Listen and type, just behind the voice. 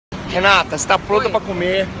Renata, você tá pronta pra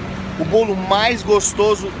comer o bolo mais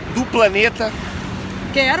gostoso do planeta?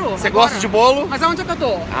 Quero. Você gosta de bolo? Mas aonde é que eu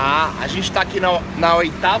tô? Ah, a gente tá aqui na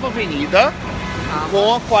 8ª Avenida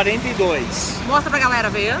com a 42. Mostra pra galera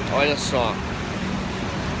ver. Olha só.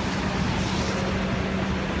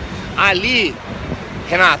 Ali,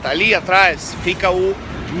 Renata, ali atrás fica o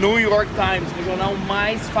New York Times, o jornal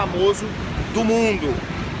mais famoso do mundo.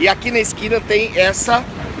 E aqui na esquina tem essa,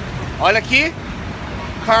 olha aqui,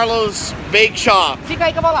 Carlo's Bake Shop. Fica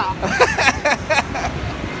aí que eu vou lá.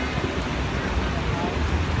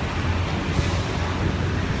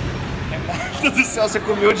 Meu Deus do céu, você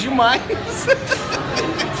comeu demais.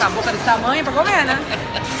 Essa boca desse tamanho pra comer, né?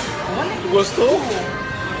 Olha que Gostou?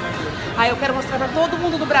 Aí eu quero mostrar pra todo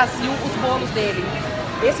mundo do Brasil os bolos dele.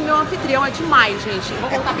 Esse meu anfitrião é demais, gente. Vou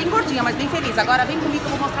voltar bem gordinha, mas bem feliz. Agora vem comigo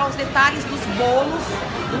que eu vou mostrar os detalhes dos bolos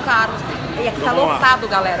do Carlos. E aqui tá lotado,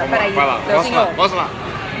 galera. Peraí, Leozinho. Mostra lá.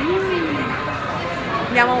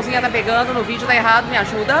 Minha mãozinha tá pegando no vídeo, tá errado, me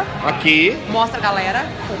ajuda. Aqui. Mostra a galera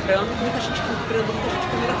comprando, muita gente comprando, muita gente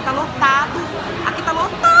comendo. Aqui tá lotado. Aqui tá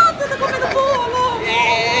lotado, tá comendo bolo.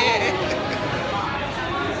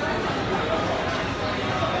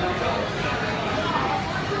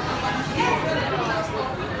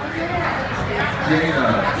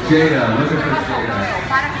 Jada, look at this Jada.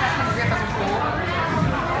 Para que as camisetas um pouco.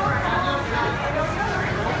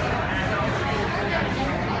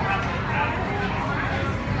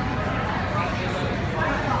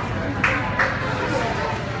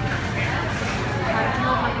 Para de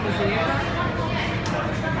novo na camiseta.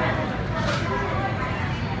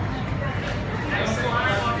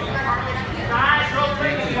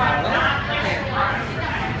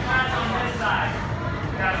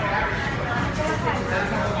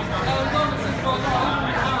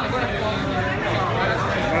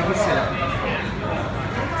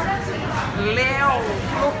 Leo,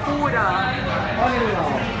 que loucura! Olha ele lá.